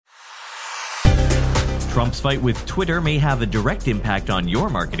Trump's fight with Twitter may have a direct impact on your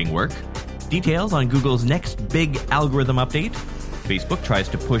marketing work. Details on Google's next big algorithm update. Facebook tries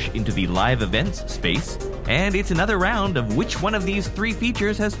to push into the live events space. And it's another round of which one of these three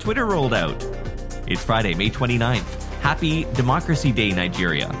features has Twitter rolled out. It's Friday, May 29th. Happy Democracy Day,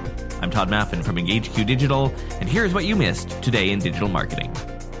 Nigeria. I'm Todd Maffin from EngageQ Digital, and here's what you missed today in digital marketing.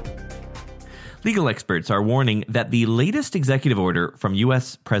 Legal experts are warning that the latest executive order from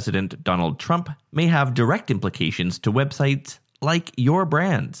U.S. President Donald Trump may have direct implications to websites like your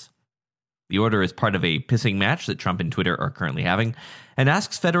brands. The order is part of a pissing match that Trump and Twitter are currently having and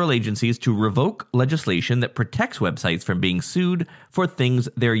asks federal agencies to revoke legislation that protects websites from being sued for things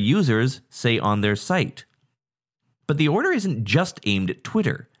their users say on their site. But the order isn't just aimed at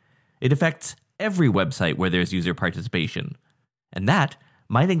Twitter. It affects every website where there's user participation. And that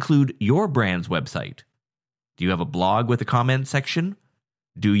might include your brand's website. Do you have a blog with a comment section?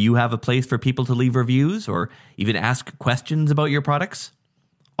 Do you have a place for people to leave reviews or even ask questions about your products?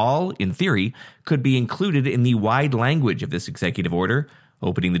 All, in theory, could be included in the wide language of this executive order,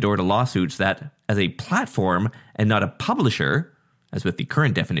 opening the door to lawsuits that, as a platform and not a publisher, as with the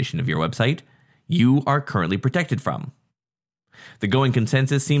current definition of your website, you are currently protected from. The going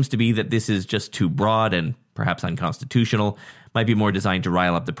consensus seems to be that this is just too broad and perhaps unconstitutional, might be more designed to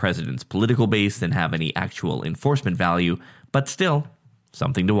rile up the president's political base than have any actual enforcement value, but still,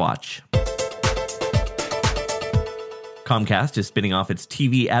 something to watch. Comcast is spinning off its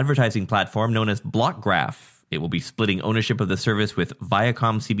TV advertising platform known as Blockgraph. It will be splitting ownership of the service with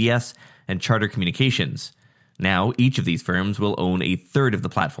Viacom CBS and Charter Communications. Now, each of these firms will own a third of the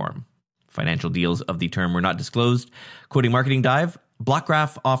platform. Financial deals of the term were not disclosed. Quoting Marketing Dive,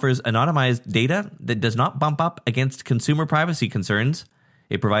 Blockgraph offers anonymized data that does not bump up against consumer privacy concerns.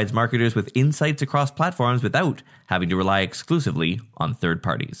 It provides marketers with insights across platforms without having to rely exclusively on third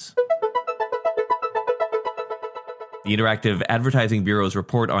parties. The Interactive Advertising Bureau's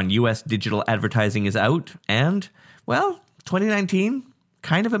report on U.S. digital advertising is out, and, well, 2019,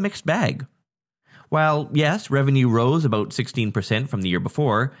 kind of a mixed bag. While, yes, revenue rose about 16% from the year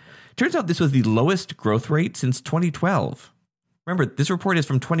before, turns out this was the lowest growth rate since 2012. Remember, this report is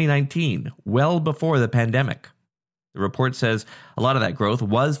from 2019, well before the pandemic. The report says a lot of that growth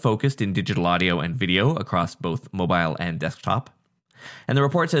was focused in digital audio and video across both mobile and desktop. And the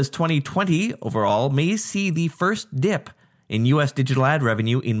report says 2020 overall may see the first dip in U.S. digital ad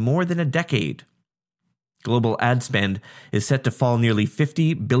revenue in more than a decade. Global ad spend is set to fall nearly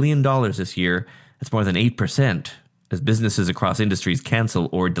 $50 billion this year. That's more than 8%, as businesses across industries cancel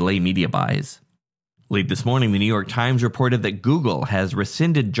or delay media buys. Late this morning, the New York Times reported that Google has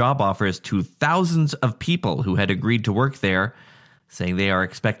rescinded job offers to thousands of people who had agreed to work there, saying they are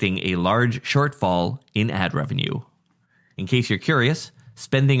expecting a large shortfall in ad revenue. In case you're curious,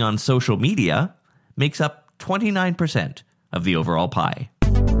 spending on social media makes up 29% of the overall pie.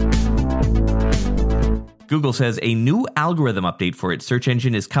 Google says a new algorithm update for its search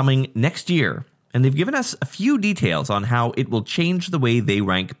engine is coming next year, and they've given us a few details on how it will change the way they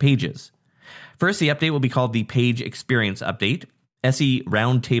rank pages. First, the update will be called the Page Experience Update.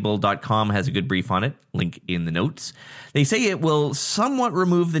 SERoundtable.com has a good brief on it, link in the notes. They say it will somewhat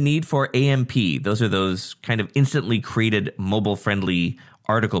remove the need for AMP. Those are those kind of instantly created mobile-friendly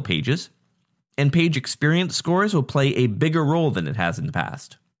article pages. And page experience scores will play a bigger role than it has in the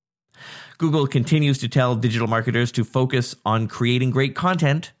past. Google continues to tell digital marketers to focus on creating great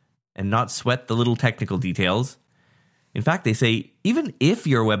content and not sweat the little technical details. In fact, they say even if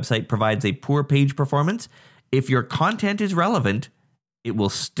your website provides a poor page performance, if your content is relevant, it will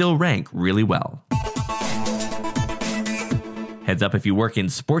still rank really well. Heads up if you work in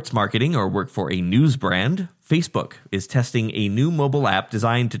sports marketing or work for a news brand, Facebook is testing a new mobile app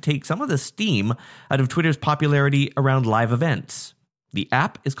designed to take some of the steam out of Twitter's popularity around live events. The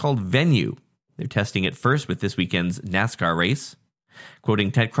app is called Venue. They're testing it first with this weekend's NASCAR race.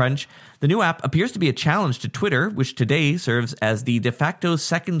 Quoting TechCrunch, the new app appears to be a challenge to Twitter, which today serves as the de facto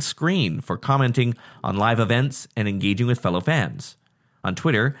second screen for commenting on live events and engaging with fellow fans. On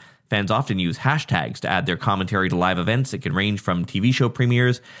Twitter, fans often use hashtags to add their commentary to live events that can range from TV show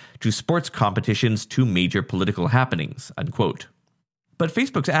premieres to sports competitions to major political happenings, unquote. But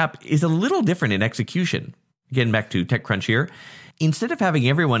Facebook's app is a little different in execution. Again, back to TechCrunch here. Instead of having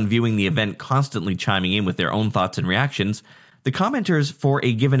everyone viewing the event constantly chiming in with their own thoughts and reactions, the commenters for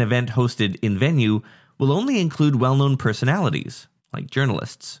a given event hosted in Venue will only include well-known personalities, like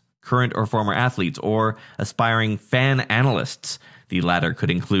journalists, current or former athletes, or aspiring fan analysts. The latter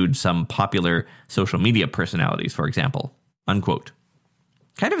could include some popular social media personalities, for example. Unquote.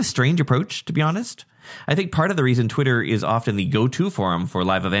 Kind of a strange approach, to be honest. I think part of the reason Twitter is often the go-to forum for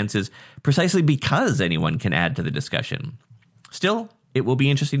live events is precisely because anyone can add to the discussion. Still, it will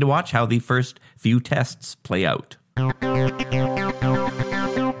be interesting to watch how the first few tests play out.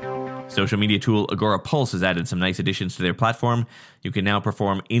 Social media tool Agora Pulse has added some nice additions to their platform. You can now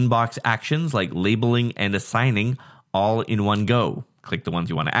perform inbox actions like labeling and assigning all in one go. Click the ones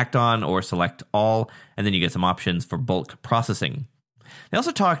you want to act on or select all, and then you get some options for bulk processing. They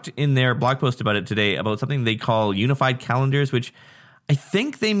also talked in their blog post about it today about something they call unified calendars, which I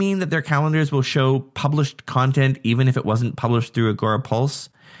think they mean that their calendars will show published content even if it wasn't published through Agora Pulse.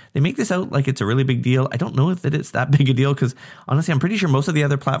 They make this out like it's a really big deal. I don't know if it's that big a deal because honestly, I'm pretty sure most of the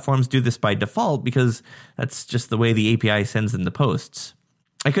other platforms do this by default because that's just the way the API sends them the posts.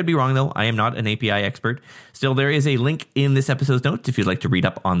 I could be wrong though. I am not an API expert. Still, there is a link in this episode's notes if you'd like to read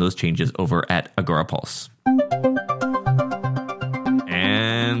up on those changes over at Agora Pulse.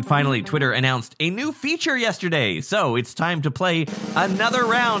 And finally, Twitter announced a new feature yesterday. So it's time to play another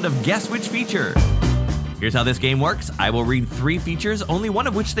round of Guess Which Feature. Here's how this game works. I will read 3 features, only one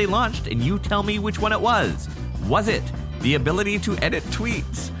of which they launched, and you tell me which one it was. Was it the ability to edit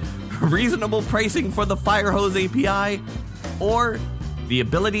tweets, reasonable pricing for the Firehose API, or the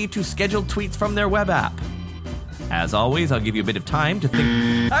ability to schedule tweets from their web app? As always, I'll give you a bit of time to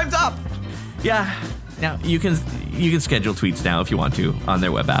think. Time's up! Yeah, now you can schedule tweets now if you want to on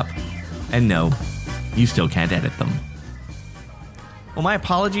their web app. And no, you still can't edit them. Well, my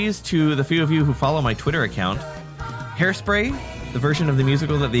apologies to the few of you who follow my Twitter account. Hairspray, the version of the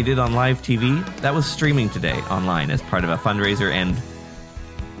musical that they did on live TV, that was streaming today online as part of a fundraiser, and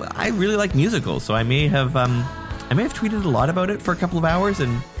I really like musicals, so I may have tweeted a lot about it for a couple of hours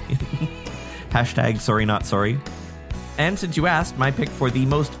and hashtag sorry not sorry. And since you asked, my pick for the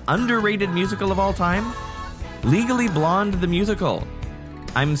most underrated musical of all time, Legally Blonde the Musical.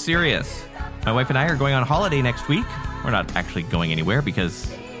 I'm serious. My wife and I are going on holiday next week. We're not actually going anywhere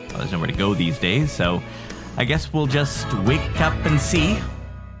because there's nowhere to go these days, so I guess we'll just wake up and see.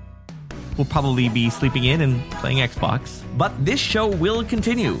 We'll probably be sleeping in and playing Xbox. But this show will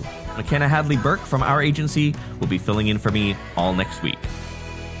continue. McKenna Hadley-Burke from our agency will be filling in for me all next week.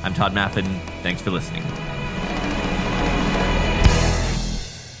 I'm Todd Maffin. Thanks for listening.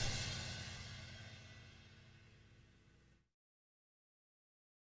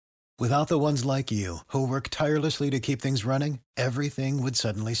 Without the ones like you, who work tirelessly to keep things running, everything would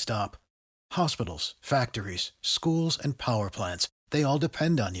suddenly stop. Hospitals, factories, schools, and power plants, they all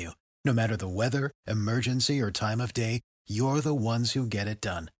depend on you. No matter the weather, emergency, or time of day, you're the ones who get it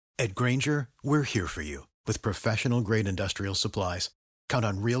done. At Grainger, we're here for you with professional-grade industrial supplies. Count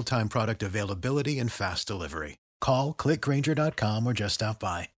on real-time product availability and fast delivery. Call, click Grainger.com, or just stop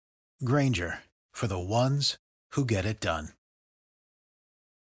by. Grainger, for the ones who get it done.